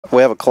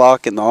We have a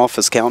clock in the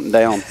office counting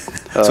down.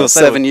 So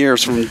 7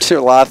 years from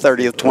July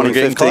 30th, 2015. We're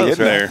getting close,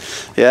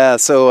 right? Yeah,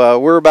 so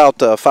we're about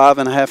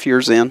 5.5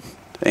 years in,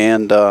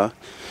 and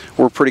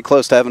we're pretty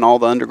close to having all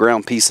the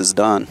underground pieces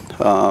done.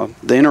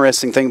 The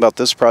interesting thing about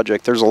this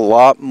project, there's a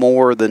lot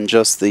more than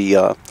just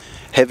the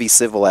heavy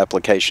civil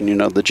application, you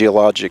know, the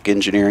geologic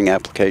engineering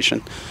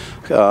application.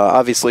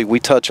 Obviously, we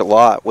touch a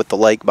lot with the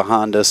lake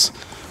behind us,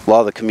 a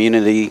lot of the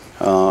community,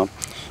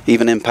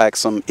 even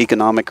impacts some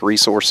economic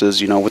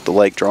resources, you know, with the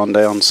lake drawn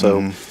down.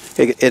 So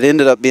it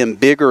ended up being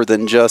bigger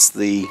than just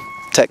the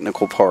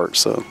technical part.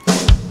 So.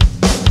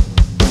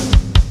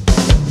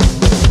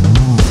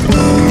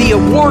 The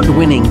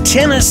award-winning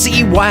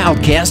Tennessee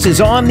WildCast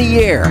is on the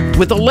air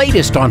with the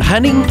latest on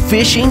hunting,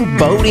 fishing,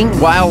 boating,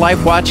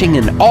 wildlife watching,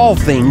 and all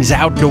things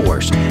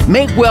outdoors.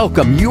 Make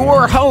welcome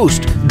your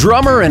host,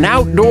 drummer and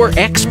outdoor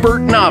expert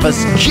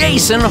novice,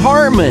 Jason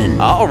Harmon.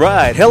 All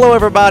right. Hello,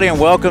 everybody, and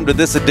welcome to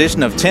this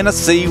edition of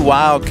Tennessee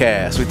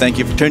WildCast. We thank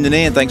you for tuning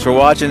in. Thanks for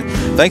watching.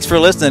 Thanks for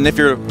listening. If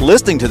you're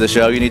listening to the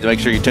show, you need to make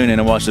sure you tune in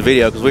and watch the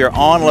video because we are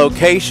on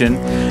location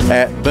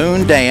at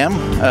Boone Dam,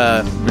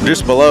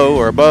 just below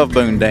or above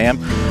Boone Dam.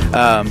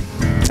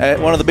 At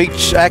one of the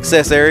beach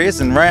access areas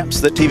and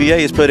ramps that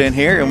TVA has put in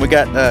here, and we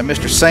got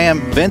Mr.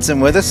 Sam Vinson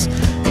with us.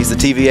 He's the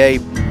TVA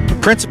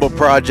Principal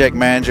Project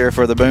Manager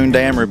for the Boone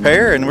Dam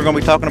repair, and we're going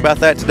to be talking about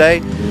that today.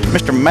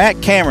 Mr.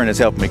 Matt Cameron is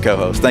helping me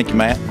co-host. Thank you,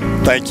 Matt.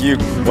 Thank you.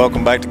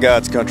 Welcome back to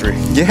God's country.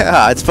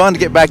 Yeah, it's fun to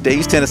get back to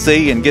East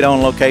Tennessee and get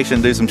on location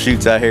and do some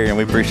shoots out here, and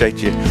we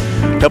appreciate you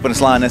helping us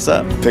line this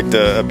up. Picked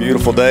a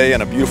beautiful day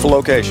and a beautiful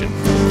location.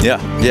 Yeah,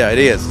 it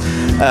is.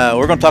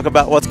 We're going to talk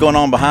about what's going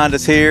on behind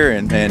us here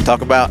and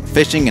talk about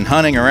fishing and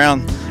hunting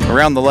around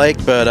the lake,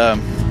 but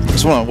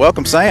just want to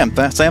welcome Sam.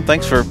 Sam,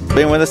 thanks for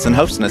being with us and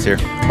hosting us here.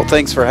 Well,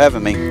 thanks for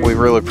having me. We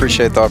really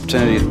appreciate the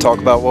opportunity to talk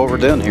about what we're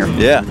doing here.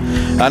 Yeah,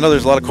 I know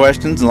there's a lot of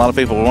questions and a lot of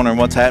people are wondering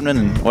what's happening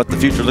and what the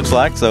future looks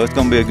like, so it's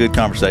going to be a good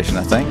conversation,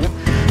 I think. Yep.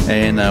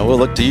 And we'll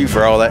look to you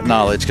for all that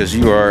knowledge because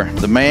you are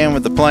the man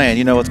with the plan.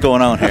 You know what's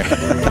going on here.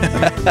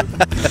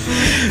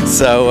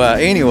 So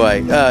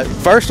anyway,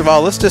 first of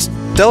all, let's just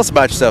tell us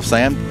about yourself,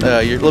 Sam.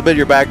 A little bit of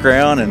your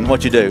background and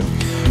what you do.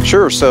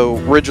 Sure. So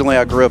originally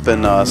I grew up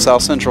in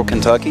South Central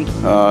Kentucky.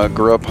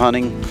 Grew up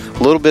hunting,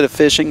 a little bit of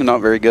fishing,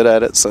 not very good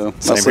at it, so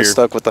mostly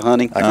stuck with the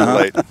hunting. I can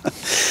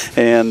relate.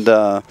 And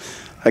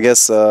I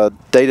guess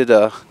dated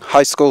a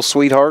high school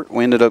sweetheart.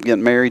 We ended up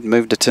getting married,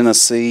 moved to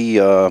Tennessee,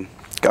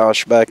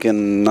 back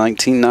in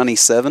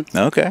 1997.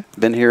 Okay.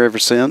 Been here ever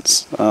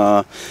since.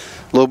 A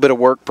little bit of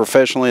work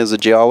professionally as a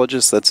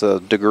geologist. That's a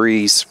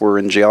degrees. We're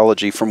in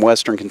geology from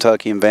Western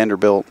Kentucky and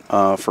Vanderbilt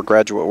for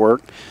graduate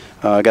work.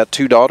 I got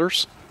 2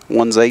 daughters.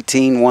 One's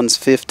 18, one's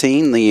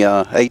 15. The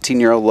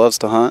 18-year-old loves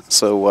to hunt,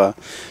 so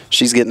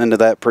she's getting into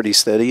that pretty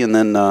steady. And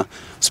then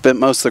spent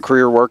most of the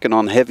career working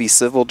on heavy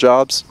civil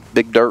jobs,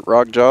 big dirt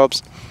rock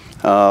jobs,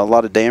 a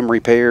lot of dam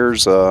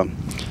repairs, a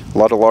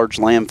lot of large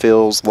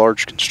landfills,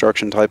 large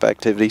construction type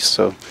activities.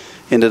 So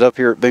ended up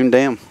here at Boone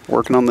Dam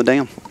working on the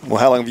dam. Well,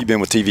 how long have you been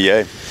with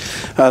TVA?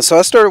 So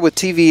I started with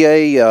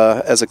TVA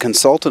as a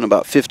consultant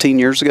about 15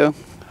 years ago.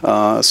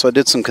 So I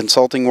did some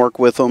consulting work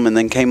with them and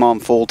then came on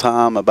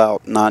full-time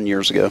about 9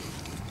 years ago.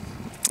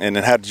 And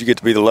then how did you get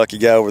to be the lucky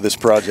guy over this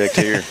project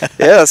here?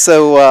 Yeah,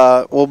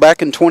 so, well,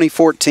 back in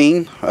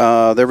 2014,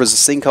 there was a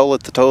sinkhole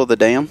at the toe of the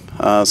dam.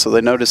 So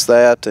they noticed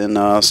that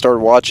and started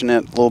watching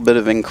it, a little bit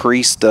of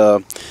increased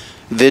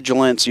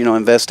vigilance, you know,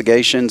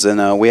 investigations,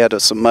 and we had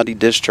some muddy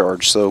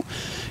discharge. So,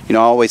 you know,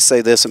 I always say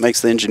this, it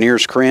makes the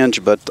engineers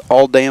cringe, but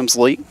all dams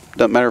leak.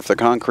 Doesn't matter if they're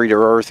concrete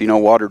or earth, you know,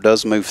 water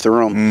does move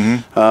through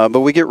them.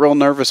 But we get real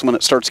nervous when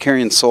it starts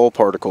carrying soil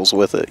particles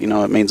with it. You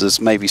know, it means it's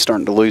maybe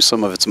starting to lose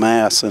some of its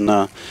mass. And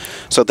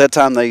so at that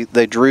time,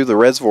 they drew the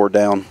reservoir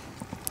down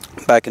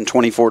back in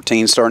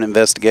 2014, started an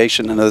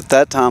investigation. And at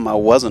that time, I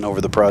wasn't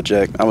over the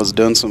project. I was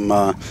doing some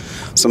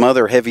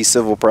other heavy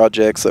civil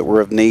projects that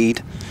were of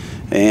need.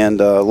 And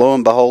lo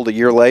and behold, a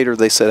year later,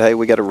 they said, hey,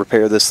 we got to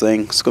repair this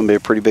thing. It's going to be a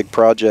pretty big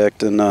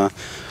project. And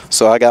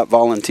so I got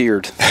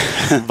volunteered.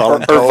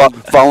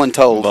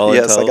 Voluntold.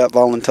 Yes, I got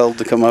voluntold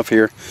to come up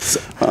here.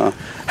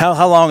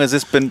 How long has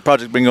this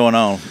project been going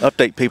on?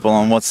 Update people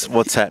on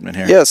what's happening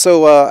here. Yeah,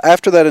 so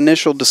after that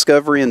initial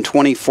discovery in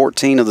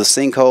 2014 of the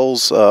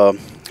sinkholes,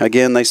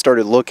 again, they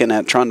started looking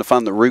at trying to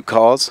find the root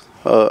cause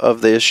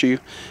of the issue.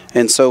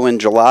 And so in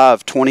July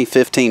of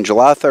 2015,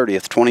 July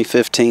 30th,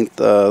 2015,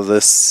 the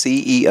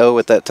CEO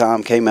at that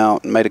time came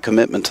out and made a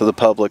commitment to the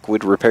public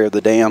we'd repair the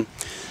dam.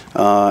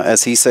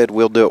 As he said,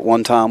 we'll do it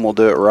one time, we'll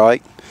do it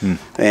right.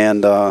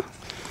 And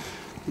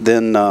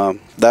then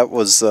that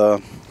was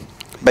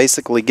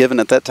basically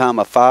given at that time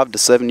a 5 to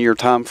 7 year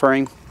time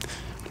frame.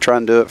 Try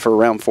and do it for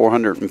around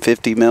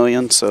 $450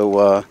 million.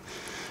 So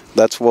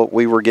that's what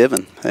we were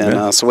given,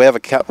 and so we have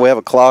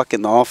a clock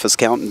in the office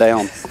counting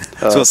down.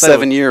 So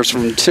 7 years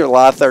from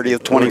July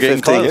 30th, 2015. We're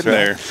getting close,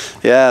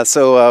 right? Yeah,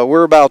 so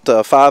we're about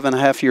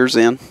 5.5 years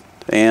in,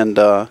 and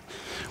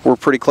we're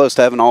pretty close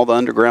to having all the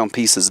underground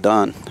pieces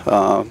done.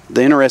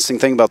 The interesting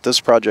thing about this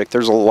project,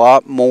 there's a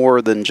lot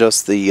more than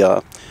just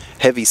the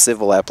heavy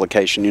civil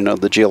application, you know,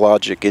 the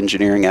geologic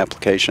engineering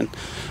application.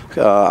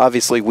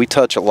 Obviously, we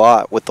touch a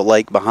lot with the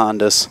lake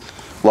behind us,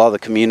 a lot of the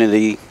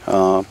community,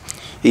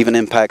 even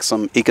impacts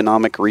some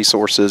economic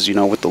resources, you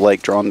know, with the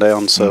lake drawn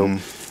down. So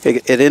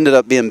it ended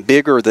up being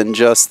bigger than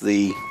just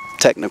the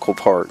technical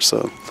part.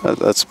 So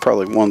that's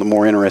probably one of the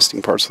more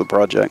interesting parts of the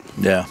project.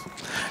 Yeah.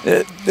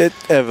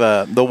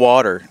 The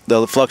water,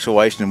 the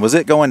fluctuation, was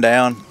it going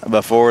down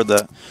before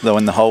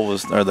when the hole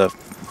was, or the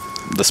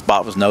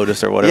spot was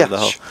noticed, or whatever?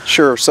 Yeah,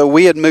 sure. So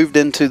we had moved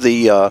into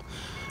the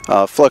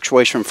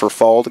fluctuation for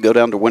fall to go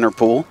down to winter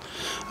pool.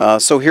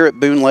 So here at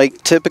Boone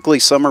Lake, typically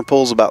summer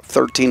pool's about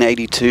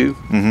 1382.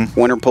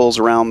 Winter pool's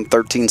around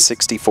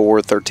 1364,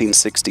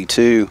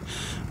 1362.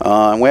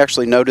 And we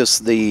actually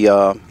noticed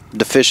the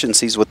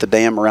deficiencies with the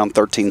dam around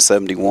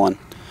 1371.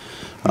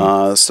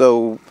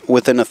 So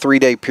within a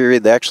 3-day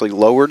period, they actually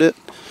lowered it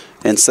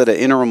and set an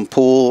interim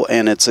pool,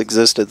 and it's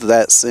existed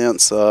that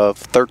since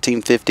of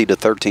 1350 to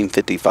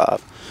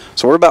 1355.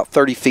 So we're about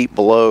 30 feet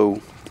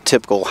below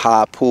typical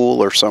high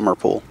pool or summer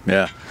pool.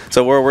 Yeah.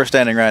 So where we're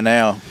standing right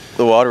now,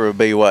 the water would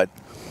be what?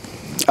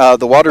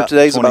 The water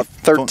today is about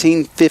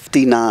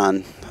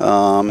 1359.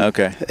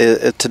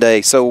 Okay.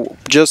 Today. So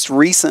just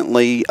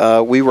recently,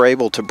 we were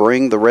able to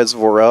bring the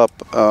reservoir up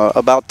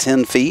about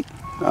 10 feet.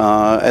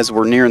 As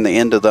we're nearing the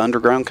end of the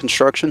underground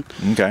construction.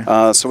 Okay.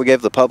 So we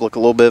gave the public a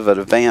little bit of an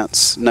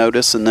advance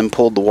notice and then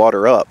pulled the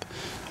water up.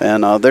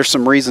 And there's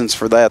some reasons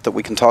for that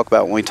we can talk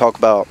about when we talk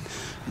about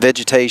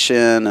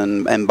vegetation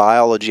and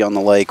biology on the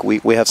lake.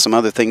 We have some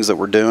other things that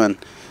we're doing.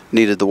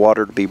 Needed the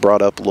water to be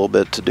brought up a little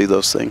bit to do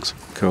those things.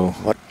 Cool.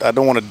 I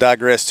don't want to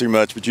digress too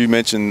much, but you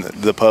mentioned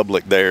the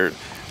public there.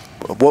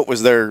 What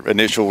was their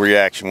initial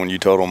reaction when you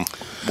told them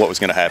what was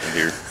going to happen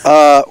here?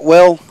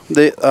 Well,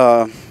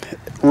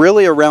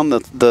 really around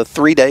the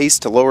 3 days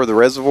to lower the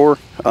reservoir,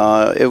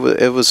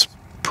 it was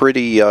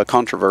pretty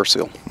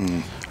controversial,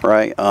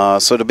 right?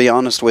 So to be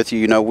honest with you,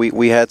 you know,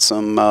 we had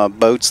some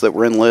boats that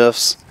were in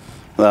lifts,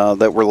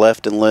 that were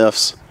left in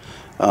lifts.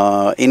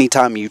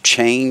 Anytime you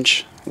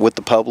change with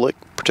the public,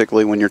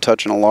 particularly when you're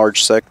touching a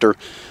large sector,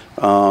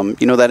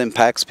 you know, that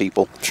impacts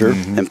people. Sure.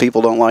 And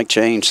people don't like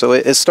change. So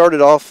it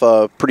started off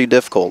pretty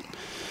difficult.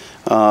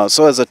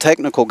 So as a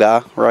technical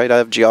guy, right, I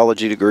have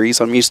geology degrees.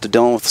 I'm used to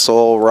dealing with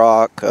soil,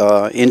 rock,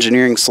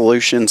 engineering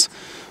solutions.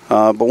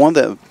 But one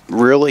of the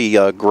really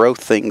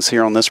growth things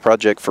here on this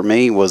project for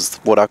me was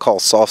what I call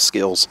soft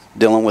skills,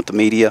 dealing with the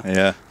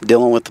media,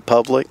 dealing with the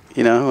public,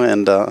 you know,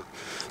 and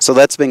so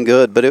that's been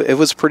good. But it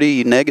was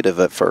pretty negative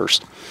at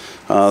first.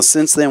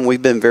 Since then,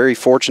 we've been very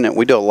fortunate.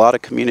 We do a lot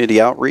of community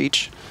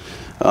outreach,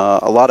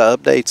 a lot of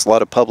updates, a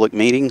lot of public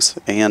meetings,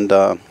 and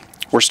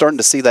we're starting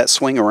to see that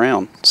swing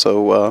around.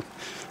 So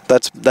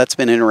that's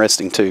been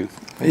interesting too.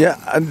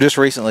 Yeah, just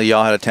recently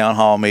y'all had a town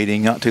hall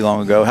meeting not too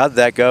long ago. How did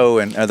that go,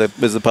 and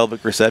is the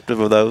public receptive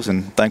of those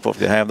and thankful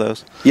to have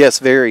those? Yes,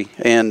 very,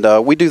 and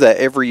we do that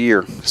every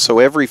year. So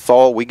every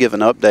fall we give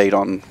an update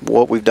on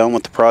what we've done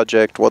with the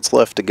project, what's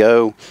left to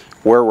go,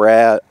 where we're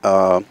at,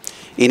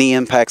 any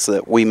impacts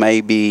that we may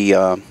be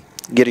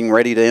getting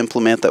ready to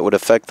implement that would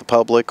affect the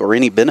public, or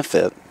any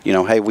benefit. You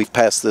know, hey, we've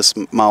passed this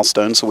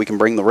milestone, so we can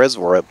bring the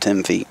reservoir up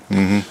 10 feet.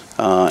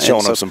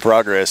 Showing up some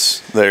progress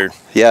there.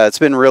 Yeah, it's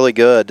been really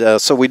good.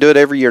 So we do it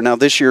every year. Now,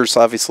 this year's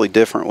obviously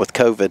different with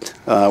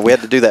COVID. We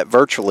had to do that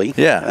virtually.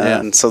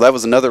 And so that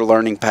was another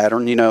learning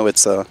pattern. You know,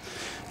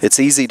 it's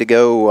easy to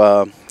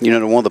go, you know,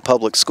 to one of the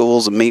public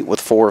schools and meet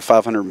with 400 or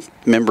 500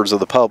 members of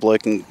the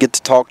public and get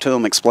to talk to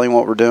them, explain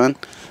what we're doing.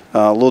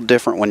 A little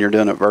different when you're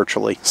doing it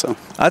virtually. So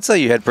I'd say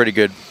you had pretty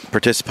good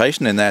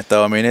participation in that,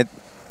 though. I mean,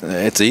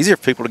 it's easier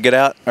for people to get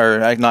out, or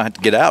not have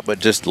to get out, but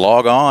just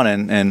log on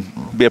and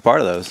be a part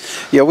of those.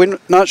 Yeah, we're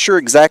not sure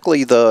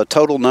exactly the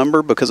total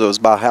number because it was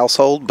by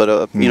household,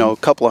 but you know, a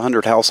couple of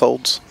hundred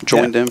households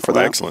joined in for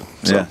that. Excellent.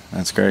 So. Yeah,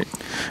 that's great.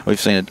 We've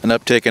seen an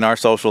uptick in our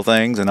social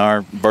things and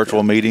our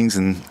virtual meetings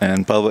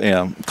and public, you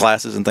know,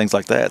 classes and things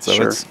like that.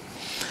 So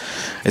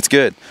it's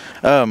good.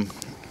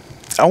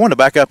 I want to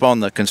back up on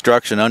the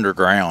construction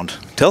underground.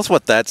 Tell us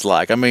what that's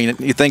like. I mean,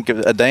 you think of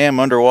a dam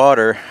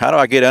underwater. How do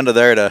I get under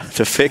there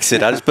to fix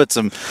it? I just put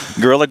some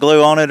Gorilla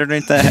Glue on it or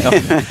anything?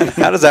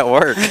 How does that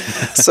work?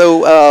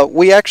 So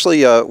we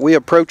actually we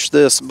approached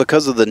this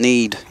because of the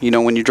need. You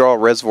know, when you draw a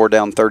reservoir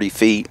down 30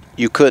 feet,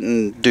 you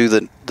couldn't do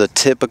the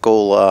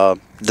typical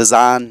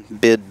design,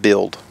 bid,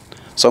 build.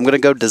 So I'm going to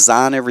go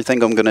design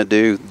everything I'm going to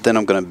do, then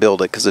I'm going to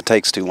build it because it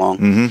takes too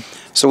long.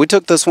 So we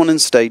took this one in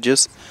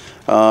stages.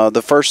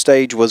 The first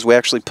stage was we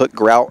actually put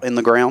grout in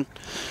the ground.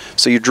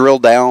 So you drill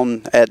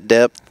down at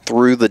depth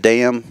through the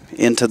dam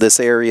into this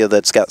area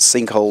that's got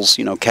sinkholes,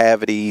 you know,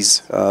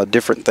 cavities,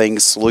 different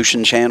things,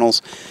 solution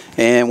channels,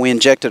 and we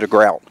injected a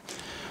grout.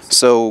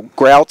 So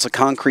grout's a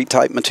concrete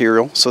type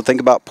material. So think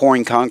about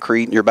pouring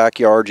concrete in your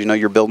backyard, you know,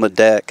 you're building a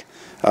deck,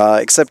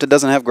 except it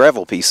doesn't have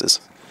gravel pieces.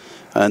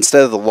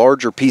 Instead of the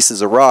larger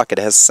pieces of rock, it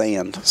has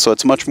sand, so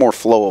it's much more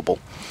flowable.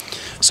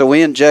 So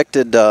we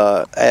injected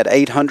at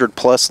 800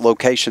 plus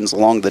locations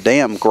along the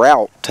dam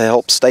grout to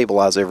help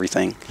stabilize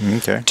everything.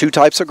 Okay. 2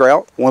 types of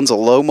grout. One's a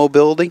low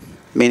mobility,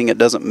 meaning it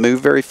doesn't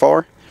move very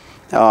far,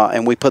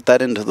 and we put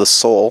that into the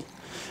soil.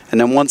 And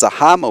then one's a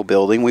high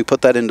mobility, and we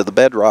put that into the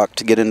bedrock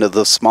to get into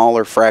the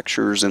smaller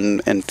fractures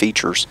and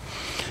features.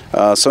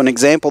 So an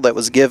example that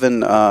was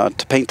given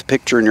to paint the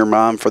picture in your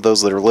mind for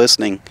those that are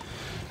listening,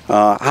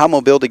 high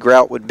mobility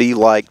grout would be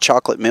like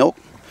chocolate milk.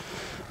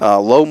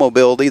 Low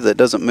mobility that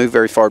doesn't move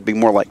very far would be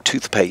more like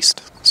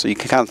toothpaste. So you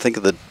can kind of think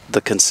of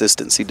the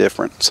consistency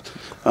difference.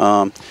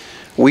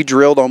 We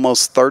drilled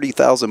almost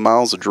 30,000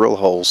 miles of drill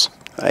holes,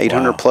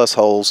 800 plus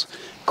holes,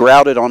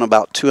 grouted on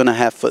about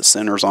 2.5 foot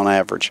centers on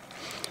average,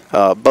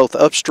 both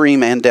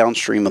upstream and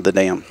downstream of the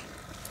dam.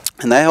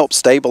 And that helped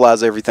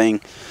stabilize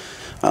everything.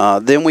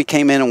 Then we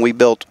came in and we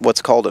built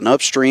what's called an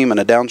upstream and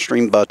a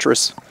downstream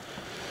buttress.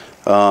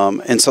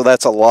 And so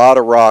that's a lot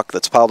of rock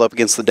that's piled up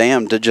against the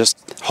dam to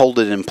just hold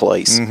it in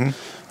place.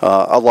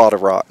 A lot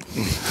of rock.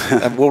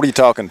 And what are you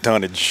talking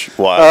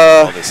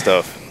tonnage-wise, all this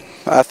stuff?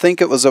 I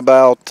think it was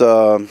about,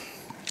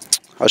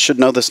 I should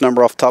know this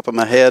number off the top of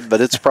my head,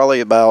 but it's probably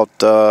about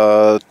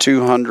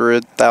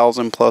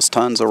 200,000 plus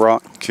tons of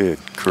rock. Good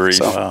grief.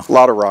 So, a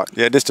lot of rock.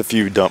 Yeah, just a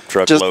few dump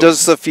truck loads.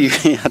 Just a few,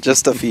 yeah,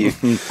 just a few.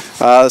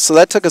 So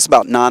that took us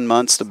about 9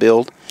 months to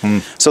build.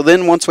 So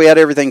then once we had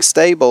everything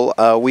stable,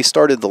 we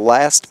started the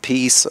last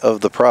piece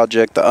of the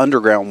project, the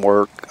underground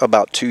work,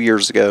 about 2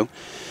 years ago.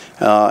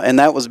 And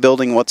that was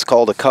building what's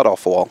called a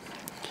cutoff wall.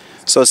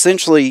 So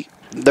essentially,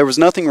 there was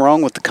nothing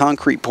wrong with the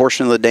concrete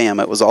portion of the dam.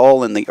 It was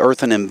all in the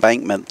earthen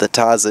embankment that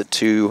ties it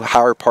to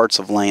higher parts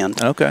of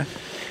land. Okay.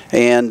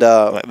 And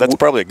that's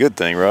probably a good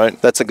thing, right?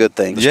 That's a good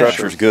thing. The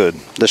structure's good.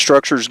 The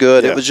structure's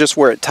good. Yeah. It was just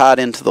where it tied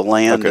into the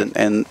land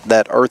and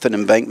that earthen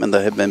embankment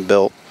that had been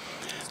built.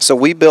 So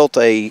we built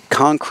a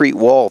concrete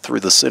wall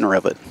through the center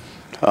of it.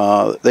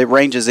 It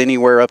ranges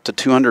anywhere up to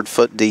 200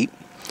 foot deep,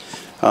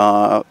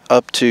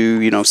 up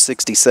to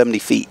 60, 70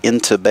 feet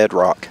into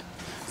bedrock.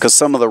 Because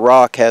some of the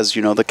rock has,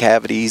 the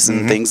cavities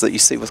and things that you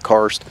see with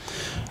karst.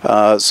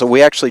 So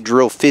we actually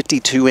drill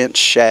 52-inch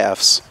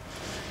shafts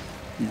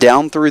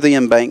down through the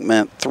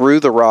embankment, through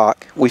the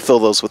rock. We fill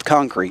those with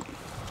concrete.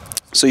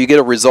 So you get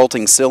a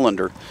resulting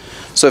cylinder.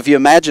 So if you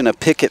imagine a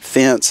picket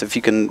fence, if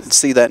you can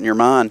see that in your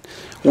mind,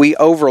 we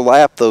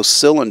overlap those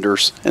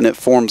cylinders and it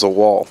forms a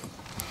wall.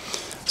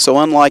 So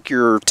unlike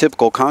your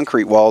typical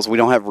concrete walls, we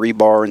don't have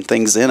rebar and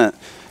things in it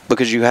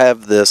because you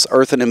have this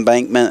earthen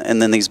embankment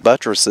and then these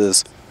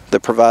buttresses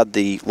that provide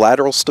the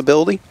lateral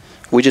stability.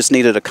 We just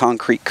needed a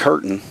concrete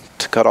curtain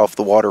to cut off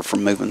the water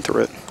from moving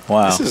through it.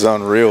 Wow. This is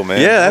unreal,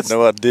 man. Yeah, I had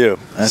no idea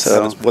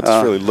what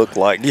this really looked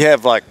like. Do you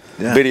have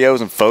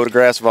videos and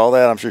photographs of all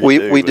that? I'm sure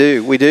you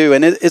do. We do.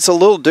 And it's a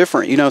little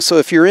different, so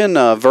if you're in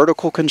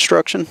vertical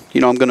construction,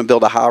 I'm going to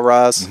build a high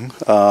rise.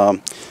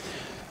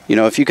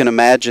 If you can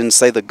imagine,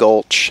 say, the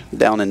Gulch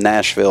down in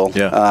Nashville.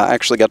 I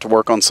actually got to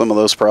work on some of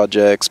those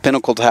projects.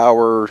 Pinnacle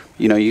Tower,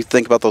 you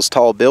think about those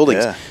tall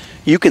buildings. Yeah.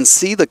 You can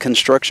see the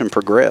construction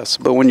progress,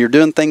 but when you're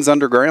doing things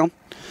underground,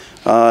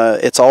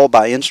 it's all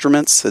by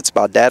instruments, it's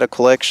by data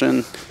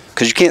collection,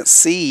 because you can't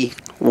see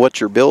what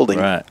you're building.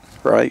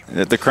 Right.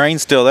 The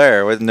crane's still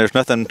there, and there's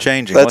nothing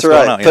changing. That's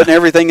right, putting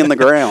everything in the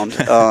ground.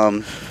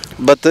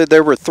 But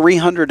there were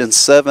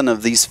 307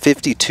 of these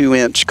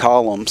 52-inch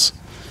columns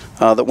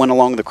that went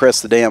along the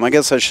crest of the dam. I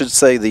guess I should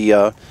say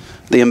the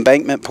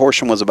embankment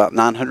portion was about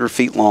 900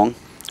 feet long.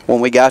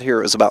 When we got here,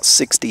 it was about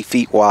 60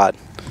 feet wide.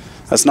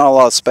 That's not a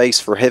lot of space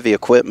for heavy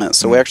equipment,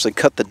 so we actually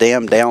cut the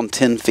dam down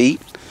 10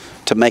 feet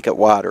to make it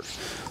wider.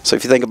 So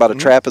if you think about a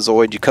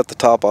trapezoid, you cut the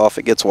top off,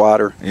 it gets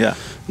wider. Yeah.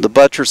 The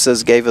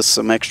buttresses gave us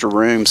some extra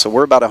room, so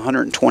we're about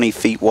 120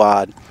 feet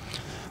wide.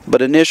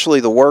 But initially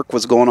the work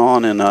was going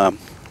on in the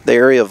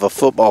area of a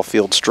football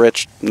field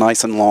stretched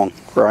nice and long,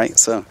 right?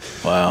 So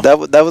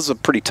that was a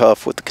pretty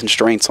tough with the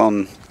constraints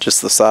on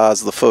just the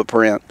size of the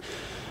footprint.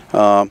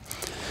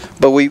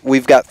 But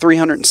we've got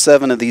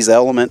 307 of these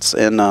elements,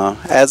 and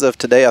as of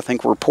today, I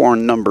think we're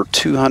pouring number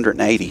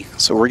 280.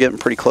 So we're getting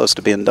pretty close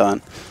to being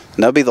done. And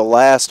that'll be the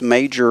last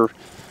major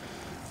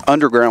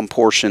underground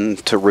portion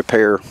to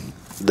repair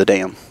the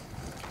dam.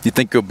 You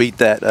think you'll beat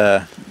that,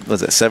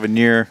 was it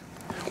 7-year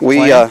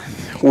plan?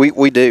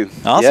 We do.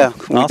 Awesome. Yeah,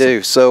 we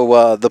do.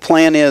 So the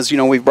plan is,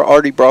 we've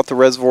already brought the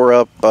reservoir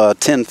up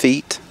 10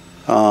 feet.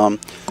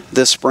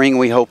 This spring,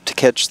 we hope to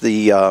catch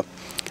the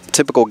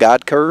typical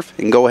guide curve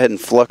and go ahead and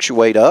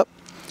fluctuate up.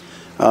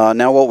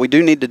 Now what we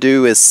do need to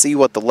do is see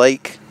what the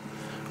lake,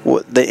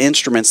 the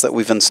instruments that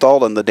we've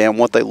installed in the dam,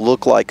 what they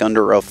look like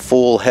under a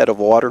full head of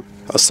water,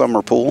 a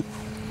summer pool.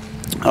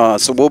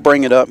 So we'll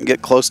bring it up and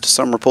get close to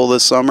summer pool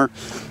this summer,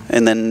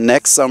 and then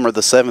next summer,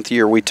 the 7th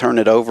year, we turn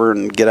it over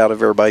and get out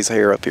of everybody's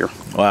hair up here.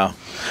 Wow.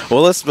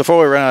 Well,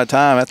 before we run out of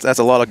time, that's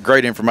a lot of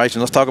great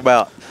information. Let's talk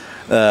about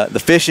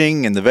the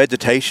fishing and the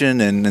vegetation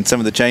and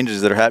some of the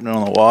changes that are happening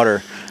on the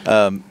water.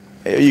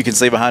 You can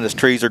see behind us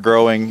trees are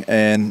growing,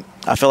 and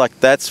I feel like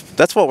that's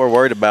what we're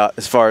worried about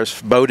as far as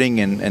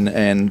boating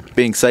and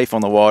being safe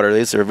on the water.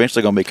 These are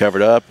eventually going to be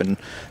covered up, and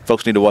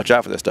folks need to watch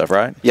out for this stuff,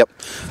 right? Yep.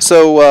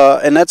 So,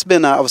 and that's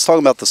been, I was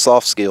talking about the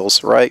soft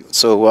skills, right?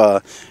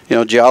 So,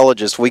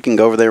 geologists, we can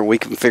go over there and we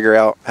can figure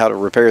out how to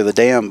repair the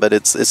dam, but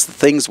it's the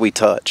things we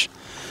touch.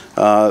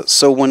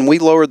 So when we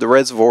lowered the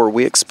reservoir,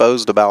 we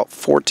exposed about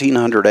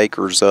 1,400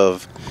 acres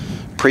of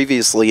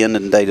previously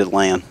inundated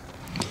land.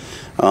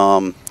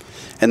 And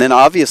then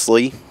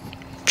obviously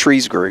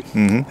trees grew.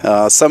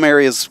 Some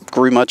areas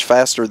grew much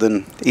faster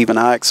than even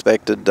I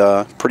expected.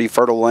 Pretty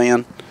fertile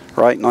land,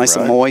 right? Nice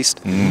and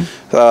moist.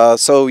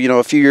 So, you know,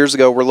 a few years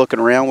ago, we're looking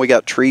around, we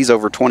got trees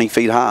over 20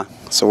 feet high.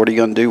 So what are you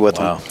going to do with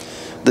them?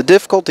 The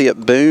difficulty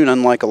at Boone,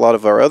 unlike a lot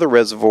of our other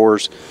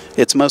reservoirs,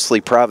 it's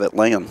mostly private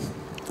land.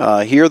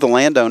 Here, the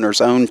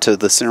landowners own to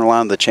the center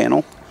line of the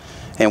channel,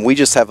 and we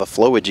just have a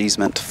flowage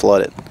easement to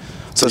flood it.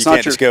 So it's you not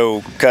can't just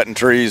go cutting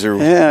trees or...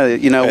 Yeah,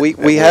 you know,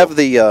 we have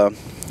the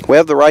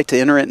right to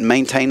enter it and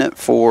maintain it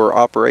for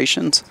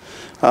operations,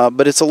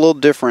 but it's a little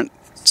different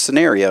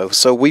scenario.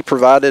 So we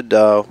provided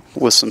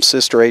with some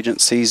sister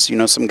agencies, you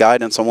know, some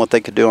guidance on what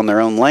they could do on their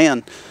own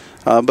land,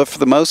 but for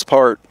the most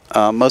part,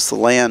 most of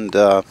the land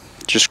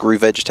just grew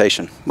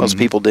vegetation. Most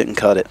people didn't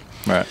cut it.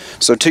 Right.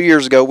 So 2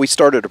 years ago, we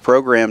started a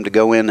program to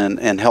go in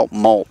and help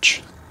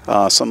mulch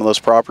some of those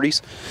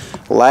properties.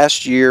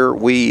 Last year,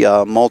 we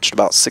mulched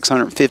about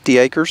 650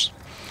 acres.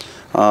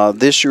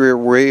 This year,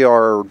 we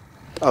are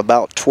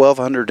about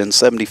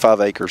 1,275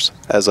 acres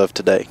as of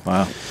today.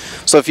 Wow.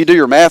 So if you do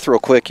your math real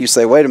quick, you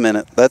say, wait a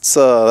minute, that's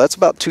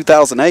about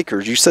 2,000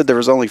 acres. You said there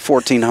was only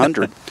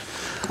 1,400.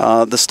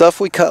 The stuff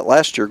we cut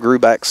last year grew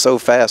back so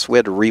fast, we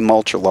had to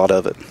remulch a lot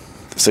of it.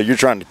 So you're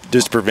trying to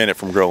just prevent it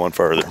from growing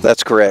further.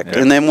 That's correct.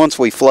 Yeah. And then once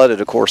we flood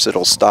it, of course,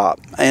 it'll stop.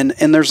 And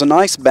there's a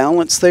nice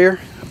balance there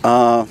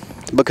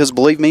because,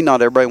 believe me,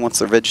 not everybody wants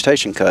their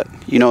vegetation cut.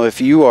 You know, if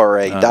you are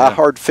a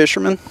diehard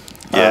fisherman,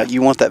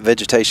 you want that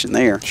vegetation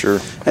there. Sure.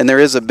 And there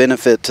is a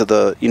benefit to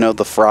the, you know,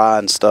 the fry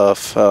and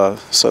stuff,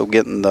 so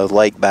getting the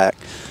lake back.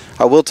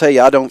 I will tell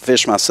you, I don't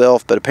fish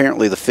myself, but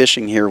apparently the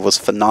fishing here was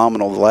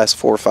phenomenal the last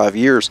 4 or 5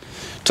 years.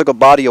 Took a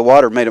body of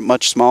water, made it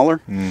much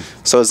smaller,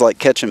 so it's like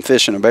catching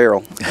fish in a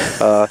barrel.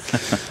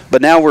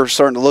 But now we're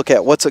starting to look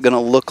at what's it going to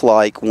look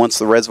like once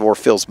the reservoir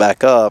fills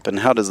back up, and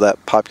how does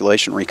that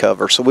population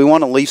recover. So we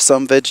want to leave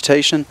some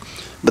vegetation,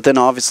 but then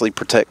obviously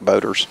protect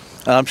boaters.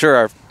 I'm sure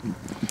our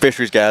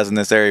fisheries guys in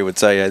this area would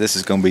say, yeah, this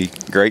is going to be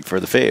great for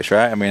the fish,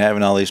 right? I mean,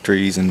 having all these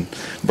trees and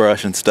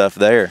brush and stuff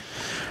there.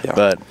 Yeah.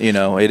 But, you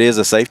know, it is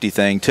a safety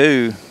thing,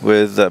 too,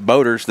 with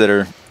boaters that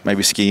are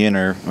maybe skiing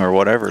or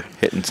whatever,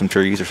 hitting some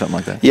trees or something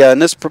like that. Yeah,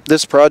 and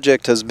this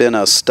project has been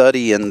a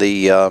study in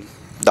the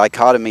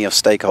dichotomy of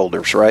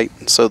stakeholders, right?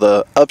 So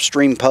the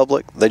upstream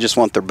public, they just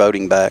want their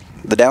boating back.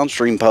 The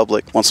downstream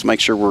public wants to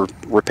make sure we're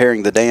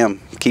repairing the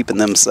dam, keeping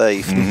them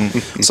safe.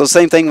 So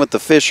same thing with the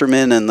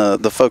fishermen and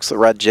the folks that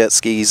ride jet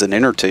skis and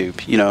inner tube,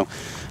 you know.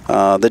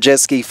 The jet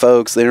ski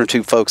folks, the inner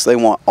tube folks, they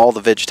want all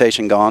the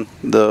vegetation gone.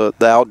 The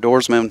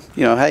outdoorsmen,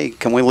 you know, hey,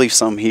 can we leave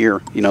some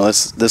here? You know,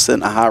 this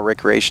isn't a high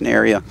recreation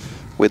area.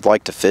 We'd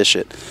like to fish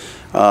it.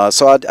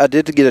 So I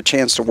did get a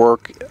chance to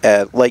work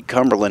at Lake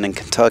Cumberland in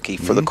Kentucky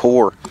for the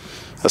Corps,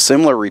 a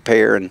similar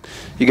repair. And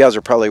you guys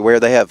are probably aware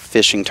they have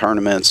fishing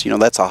tournaments. You know,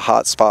 that's a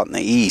hot spot in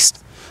the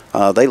east.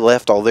 They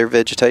left all their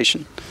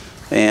vegetation.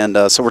 And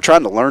so we're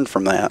trying to learn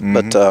from that.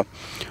 But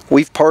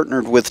we've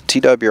partnered with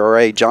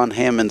TWRA, John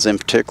Hammonds in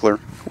particular,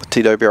 with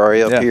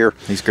TWRA up here.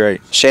 He's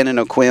great. Shannon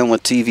O'Quinn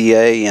with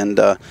TVA, and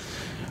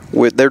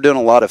they're doing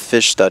a lot of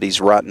fish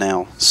studies right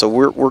now. So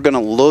we're going to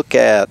look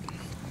at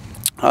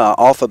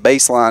off a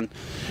baseline.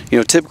 You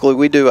know, typically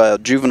we do a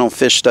juvenile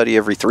fish study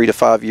every 3 to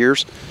 5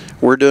 years.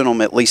 We're doing them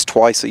at least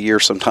twice a year,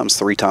 sometimes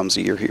 3 times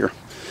a year here.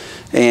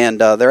 And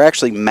they're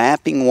actually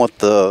mapping what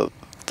the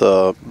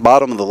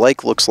bottom of the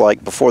lake looks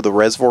like before the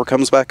reservoir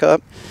comes back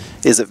up.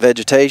 Is it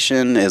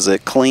vegetation? Is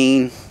it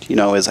clean? You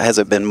know, has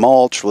it been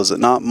mulched? Was it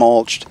not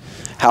mulched?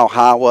 How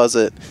high was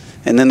it?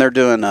 And then they're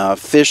doing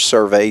fish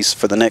surveys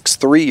for the next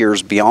 3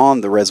 years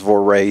beyond the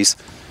reservoir raise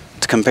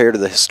to compare to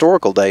the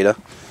historical data.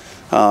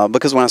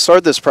 Because when I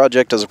started this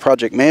project as a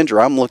project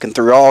manager, I'm looking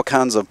through all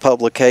kinds of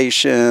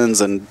publications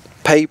and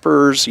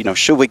papers. You know,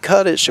 should we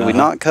cut it? Should we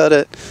not cut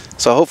it?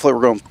 So hopefully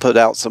we're going to put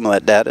out some of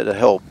that data to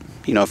help,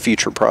 you know,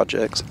 future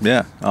projects.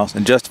 Yeah, awesome.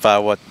 And justify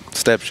what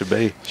steps should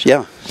be.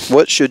 Yeah.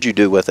 What should you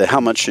do with it? How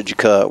much should you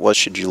cut? What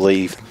should you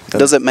leave?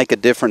 Does it make a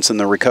difference in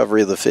the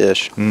recovery of the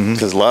fish?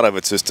 Because a lot of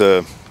it's just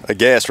a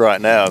guess right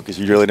now, because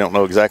you really don't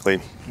know exactly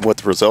what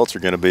the results are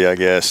going to be, I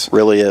guess.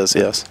 Really is,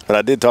 yes. But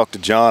I did talk to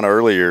John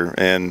earlier,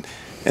 and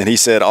he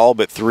said all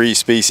but 3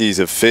 species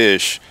of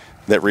fish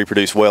that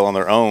reproduce well on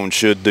their own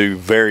should do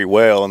very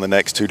well in the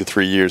next 2 to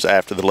 3 years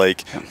after the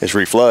lake is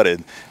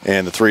reflooded.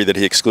 And the 3 that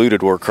he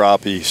excluded were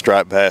crappie,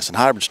 striped bass, and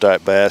hybrid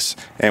striped bass.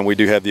 And we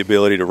do have the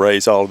ability to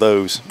raise all of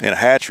those in a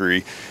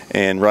hatchery.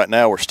 And right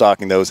now we're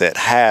stocking those at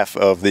half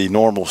of the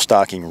normal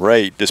stocking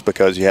rate, just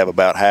because you have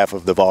about half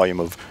of the volume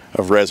of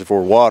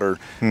reservoir water.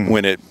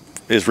 When it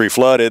is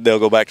reflooded, they'll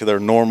go back to their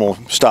normal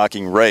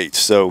stocking rates.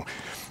 So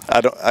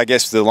I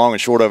guess the long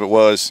and short of it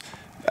was,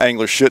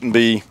 anglers shouldn't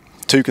be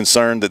too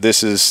concerned that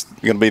this is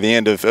going to be the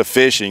end of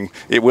fishing.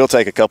 It will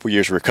take a couple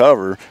years to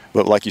recover,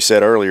 but like you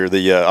said earlier,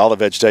 all the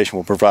vegetation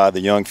will provide the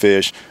young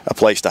fish a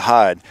place to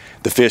hide.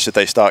 The fish that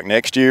they stock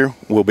next year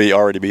will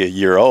already be a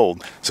year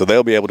old, so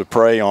they'll be able to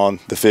prey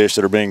on the fish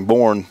that are being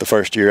born the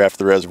first year after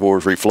the reservoir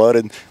is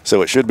reflooded.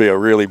 So it should be a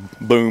really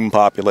boom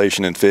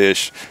population in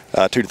fish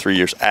 2 to 3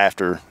 years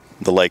after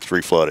the lake's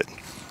reflooded.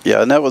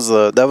 Yeah, and that was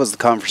the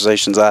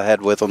conversations I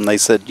had with them. They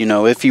said, you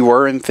know, if you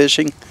were in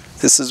fishing,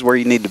 this is where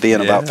you need to be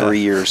in about 3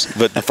 years.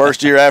 But the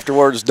first year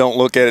afterwards, don't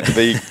look at it to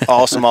be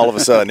awesome all of a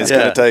sudden. It's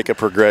going to take a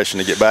progression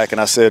to get back. And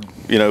I said,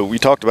 you know, we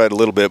talked about it a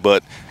little bit,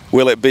 but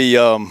will it be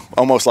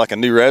almost like a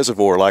new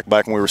reservoir, like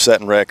back when we were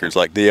setting records,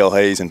 like D.L.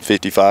 Hayes in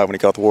 '55 when he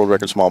caught the world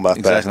record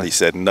smallmouth bass? And he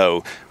said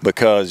no,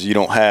 because you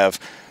don't have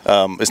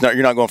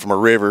you're not going from a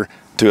river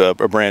to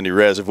a brand new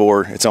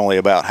reservoir. It's only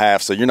about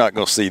half, so you're not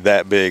going to see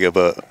that big of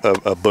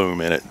a boom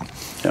in it.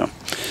 Yeah.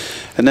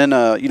 And then,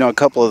 you know, a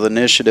couple of the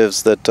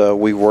initiatives that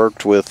we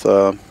worked with,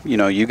 you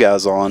know, you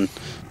guys on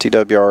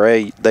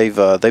TWRA,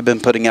 they've been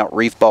putting out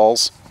reef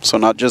balls, so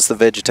not just the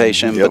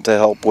vegetation, but to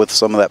help with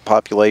some of that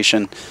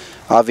population.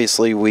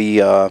 Obviously, we,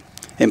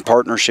 in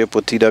partnership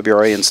with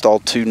TWRA,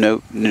 installed two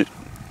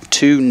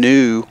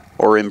new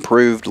or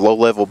improved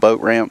low-level boat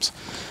ramps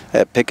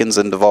at Pickens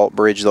and DeVault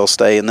Bridge. They'll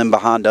stay, and then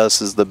behind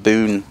us is the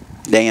Boone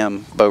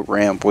Dam boat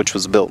ramp, which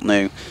was built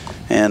new.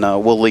 And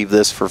we'll leave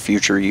this for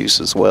future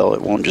use as well.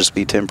 It won't just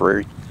be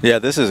temporary. Yeah,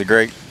 this is a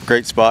great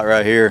spot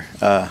right here.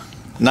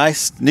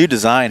 Nice new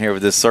design here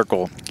with this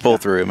circle pull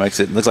through. It makes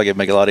it looks like it'd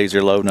make it a lot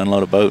easier to load and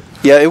unload a boat.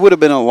 Yeah, it would have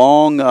been a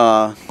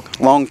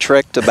long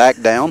trek to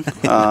back down,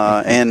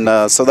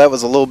 and so that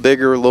was a little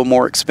bigger, a little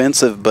more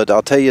expensive. But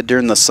I'll tell you,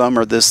 during the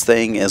summer, this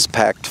thing is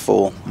packed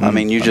full. I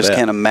mean, you just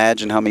can't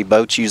imagine how many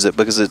boats use it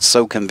because it's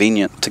so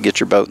convenient to get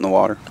your boat in the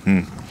water.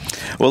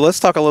 Well, let's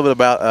talk a little bit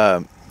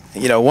about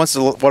you know, once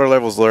the water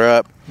levels are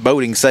up,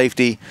 boating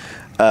safety.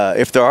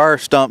 If there are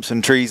stumps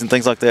and trees and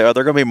things like that, are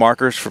there going to be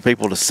markers for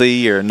people to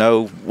see or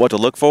know what to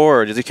look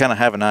for, or does you kind of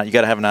have you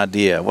got to have an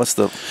idea? What's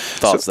the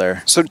thoughts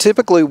there? So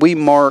typically we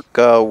mark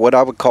what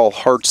I would call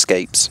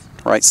hardscapes,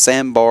 right?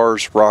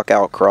 Sandbars, rock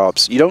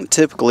outcrops. You don't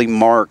typically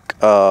mark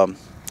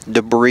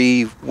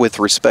debris with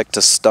respect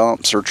to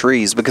stumps or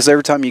trees, because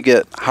every time you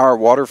get higher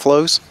water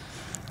flows,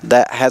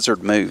 that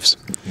hazard moves.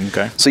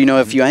 Okay. So, you know,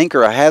 if you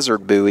anchor a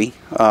hazard buoy,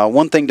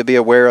 one thing to be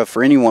aware of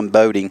for anyone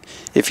boating,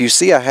 if you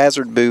see a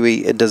hazard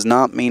buoy, it does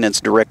not mean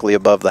it's directly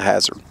above the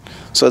hazard.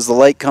 So as the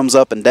lake comes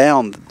up and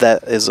down,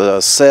 that is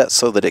set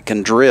so that it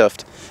can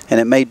drift,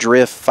 and it may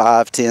drift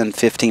 5, 10,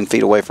 15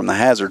 feet away from the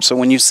hazard. So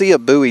when you see a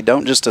buoy,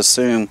 don't just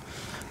assume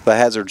the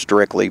hazard's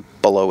directly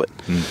below it.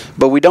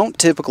 But we don't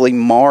typically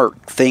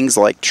mark things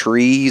like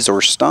trees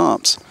or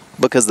stumps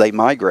because they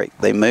migrate,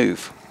 they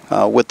move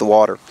with the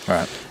water.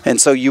 Right.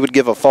 And so you would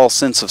give a false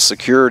sense of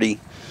security,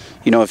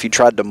 you know, if you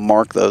tried to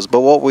mark those. But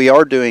what we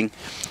are doing,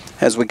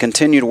 as we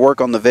continue to work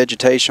on the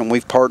vegetation,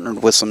 we've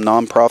partnered with some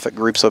nonprofit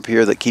groups up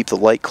here that keep the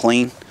lake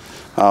clean.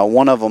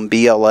 One of them,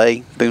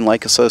 BLA, Boone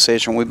Lake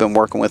Association, we've been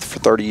working with for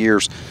 30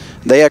 years.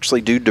 They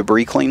actually do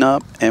debris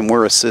cleanup, and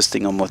we're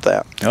assisting them with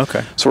that.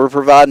 Okay. So we're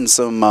providing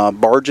some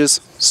barges.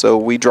 So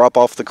we drop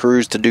off the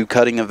crews to do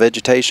cutting of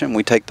vegetation.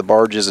 We take the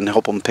barges and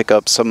help them pick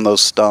up some of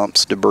those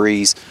stumps,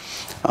 debris.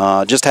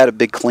 Just had a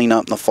big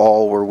cleanup in the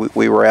fall where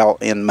we were out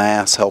en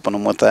masse helping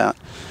them with that.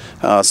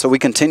 So we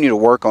continue to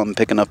work on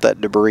picking up that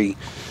debris.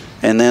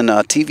 And then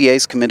TVA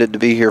is committed to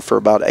be here for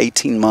about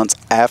 18 months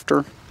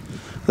after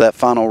that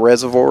final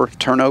reservoir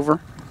turnover,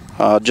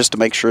 just to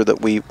make sure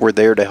that we're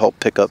there to help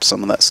pick up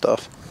some of that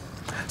stuff.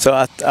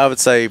 So I would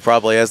say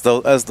probably as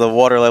the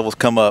water levels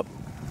come up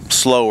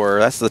slower,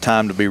 that's the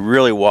time to be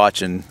really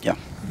watching. Yeah.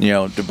 You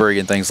know, debris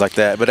and things like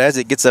that. But as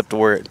it gets up to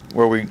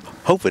where we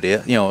hope it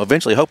is, you know,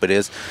 eventually hope it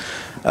is,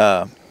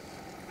 that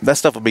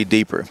stuff will be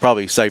deeper,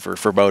 probably safer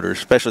for boaters,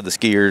 especially the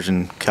skiers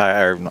and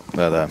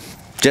the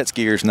jet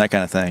skiers and that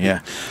kind of thing.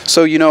 Yeah.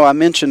 So, you know, I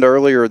mentioned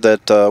earlier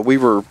that we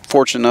were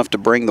fortunate enough to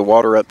bring the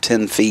water up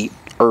 10 feet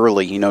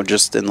early, you know,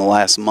 just in the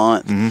last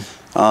month.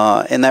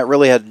 And that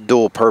really had a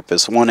dual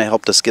purpose. One, it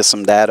helped us get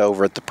some data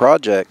over at the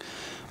project.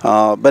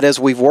 But as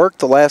we've worked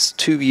the last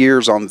 2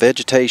 years on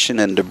vegetation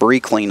and debris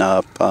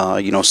cleanup,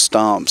 you know,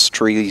 stumps,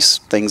 trees,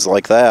 things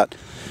like that,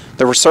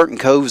 there were certain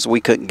coves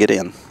we couldn't get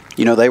in.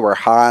 You know, they were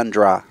high and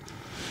dry.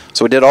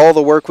 So we did all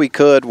the work we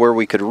could where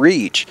we could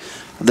reach.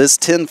 This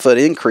 10-foot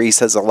increase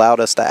has allowed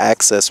us to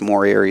access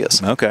more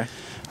areas. Okay.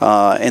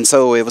 And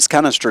so it was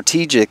kind of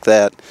strategic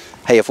that,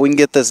 hey, if we can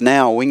get this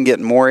now, we can get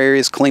in more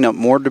areas, clean up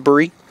more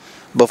debris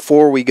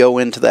before we go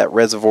into that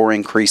reservoir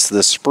increase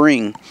this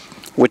spring,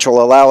 which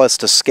will allow us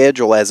to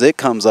schedule as it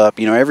comes up.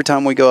 You know, every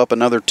time we go up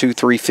another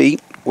 2-3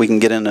 feet, we can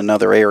get in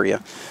another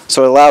area.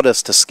 So it allowed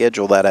us to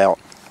schedule that out.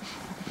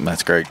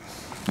 That's great.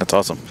 That's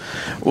awesome.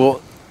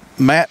 Well,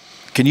 Matt,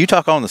 can you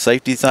talk on the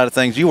safety side of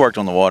things? You worked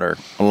on the water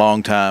a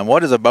long time.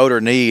 What does a boater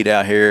need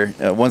out here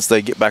once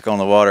they get back on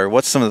the water?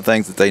 What's some of the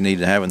things that they need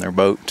to have in their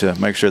boat to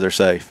make sure they're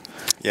safe?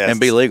 and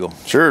be legal.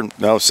 Sure.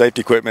 No,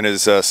 safety equipment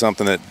is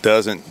something that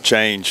doesn't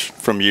change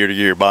from year to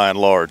year by and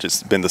large.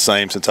 It's been the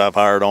same since I've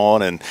hired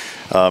on, and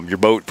your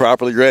boat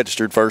properly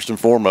registered first and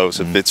foremost.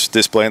 If it's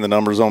displaying the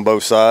numbers on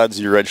both sides,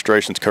 your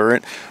registration's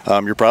current,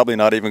 you're probably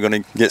not even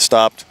going to get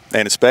stopped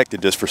and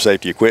inspected just for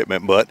safety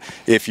equipment. But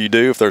if you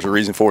do, if there's a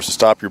reason for us to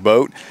stop your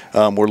boat,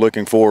 we're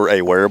looking for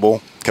a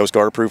wearable Coast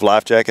Guard approved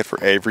life jacket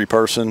for every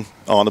person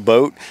on the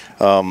boat.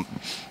 The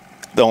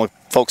only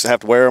folks that have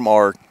to wear them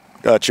are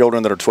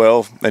children that are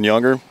 12 and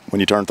younger. When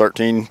you turn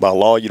 13, by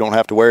law, you don't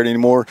have to wear it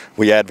anymore.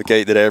 We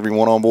advocate that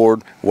everyone on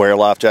board wear a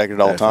life jacket at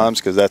all times,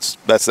 because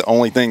that's the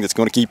only thing that's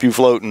going to keep you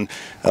floating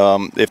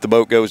if the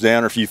boat goes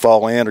down or if you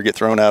fall in or get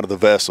thrown out of the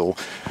vessel.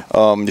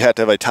 You have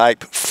to have a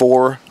Type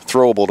 4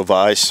 throwable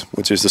device,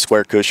 which is the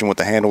square cushion with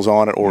the handles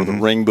on it, or the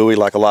ring buoy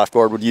like a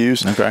lifeguard would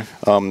use. Okay.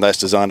 That's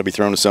designed to be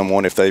thrown to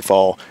someone if they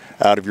fall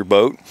out of your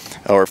boat,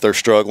 or if they're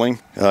struggling,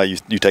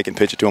 you take and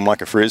pitch it to them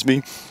like a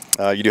frisbee.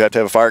 You do have to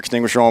have a fire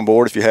extinguisher on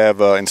board if you have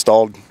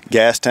installed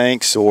gas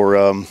tanks,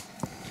 or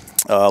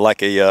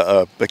like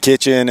a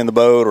kitchen in the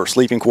boat, or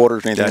sleeping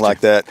quarters or anything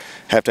like that.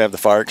 Have to have the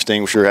fire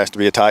extinguisher. It has to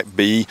be a Type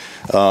B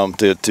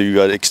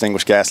to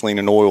extinguish gasoline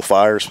and oil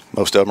fires.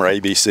 Most of them are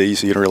ABC,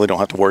 so you really don't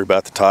have to worry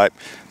about the type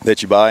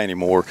that you buy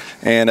anymore.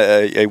 And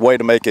a way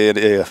to make it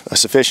a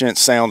sufficient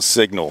sound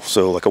signal,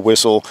 so like a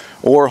whistle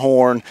or a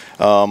horn.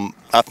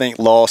 I think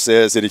law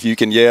says that if you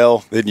can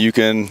yell, then you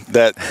can,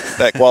 that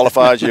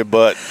qualifies you,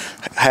 but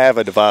have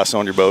a device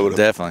on your boat.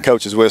 Definitely.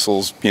 Coach's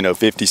whistles,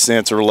 50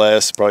 cents or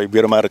less, probably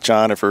get them out of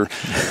China for,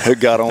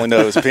 God only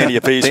knows, a penny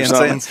a piece or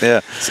something. Cents, yeah.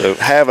 So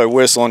have a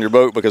whistle on your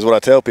boat, because what I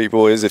tell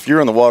people is if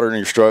you're in the water and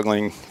you're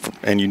struggling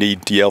and you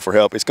need to yell for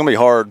help, it's going to be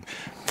hard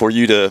for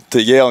you to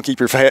yell and keep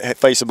your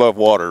face above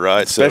water,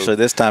 right? Especially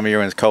this time of year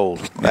when it's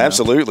cold.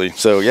 Absolutely.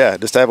 So yeah,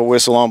 just have a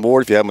whistle on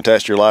board. If you haven't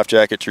attached your life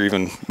jacket, you're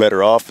even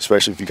better off,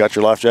 especially if you got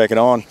your life jacket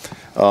on.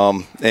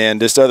 And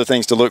just other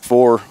things to look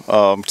for.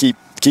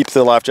 Keep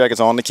the life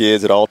jackets on the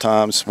kids at all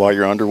times while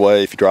you're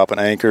underway. If you drop an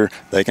anchor,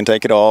 they can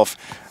take it off.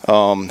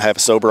 Have a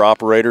sober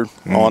operator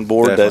on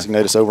board. Definitely.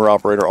 Designate a sober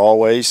operator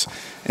always.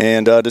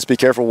 And just be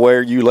careful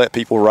where you let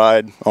people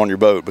ride on your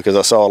boat, because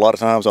I saw a lot of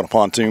times on a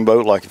pontoon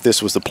boat, like if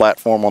this was the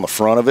platform on the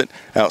front of it,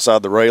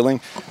 outside the railing,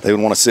 they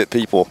would want to sit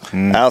people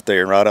out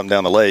there and ride up and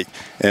down the lake.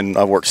 And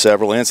I've worked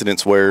several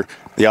incidents where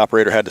the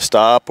operator had to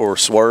stop or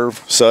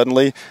swerve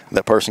suddenly.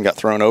 That person got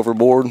thrown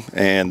overboard,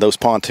 and those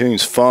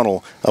pontoons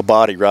funnel a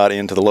body right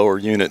into the lower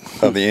unit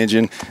of the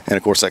engine. And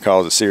of course that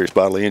causes serious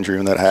bodily injury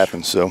when that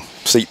happens. So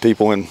seat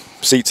people in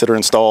seats that are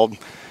installed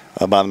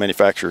by the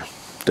manufacturer.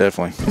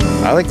 Definitely.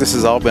 I think this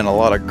has all been a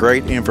lot of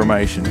great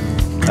information.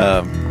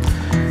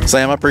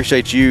 Sam, I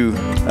appreciate you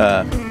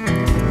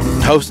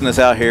hosting us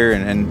out here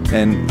and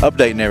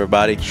updating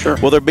everybody. Sure.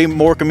 Will there be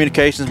more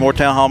communications, more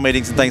town hall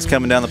meetings and things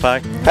coming down the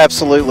pike?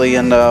 Absolutely,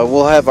 and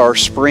we'll have our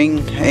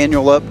spring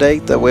annual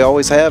update that we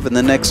always have, and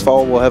then next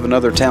fall we'll have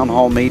another town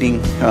hall meeting,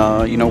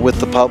 with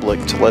the public,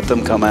 to let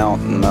them come out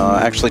and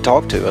actually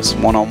talk to us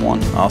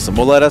one-on-one. Awesome.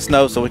 Well, let us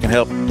know so we can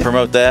help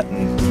promote that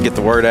and get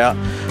the word out.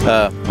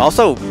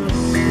 Also,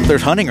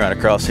 there's hunting right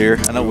across here.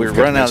 I know we're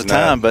running out of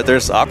time, but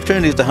there's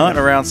opportunities to hunt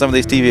around some of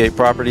these TVA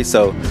properties.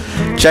 So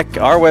check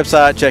our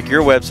website, check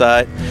your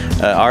website.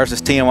 Ours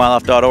is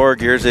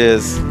tnwildlife.org. Yours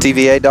is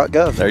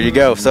TVA.gov. There you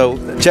go.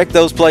 So check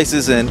those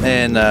places and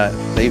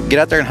get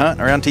out there and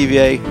hunt around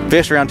TVA,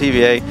 fish around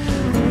TVA,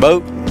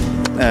 boat.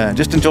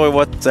 Just enjoy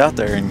what's out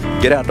there and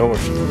get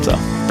outdoors. So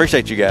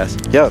appreciate you guys.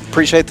 Yeah,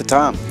 appreciate the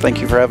time.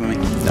 Thank you for having me.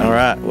 All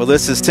right. Well,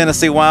 this is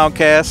Tennessee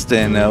WildCast,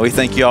 and we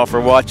thank you all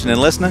for watching and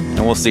listening,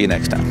 and we'll see you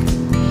next time.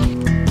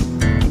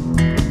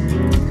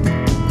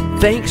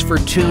 Thanks for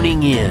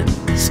tuning in.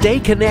 Stay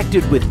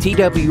connected with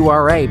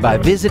TWRA by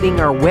visiting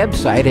our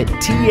website at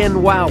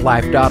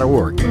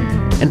tnwildlife.org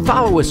and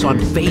follow us on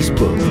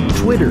Facebook,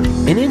 Twitter,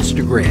 and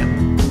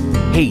Instagram.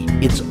 Hey,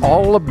 it's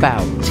all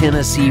about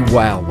Tennessee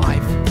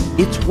wildlife.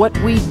 It's what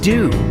we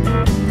do.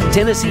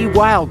 Tennessee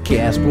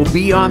WildCast will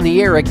be on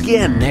the air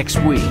again next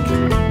week.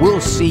 We'll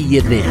see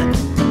you then.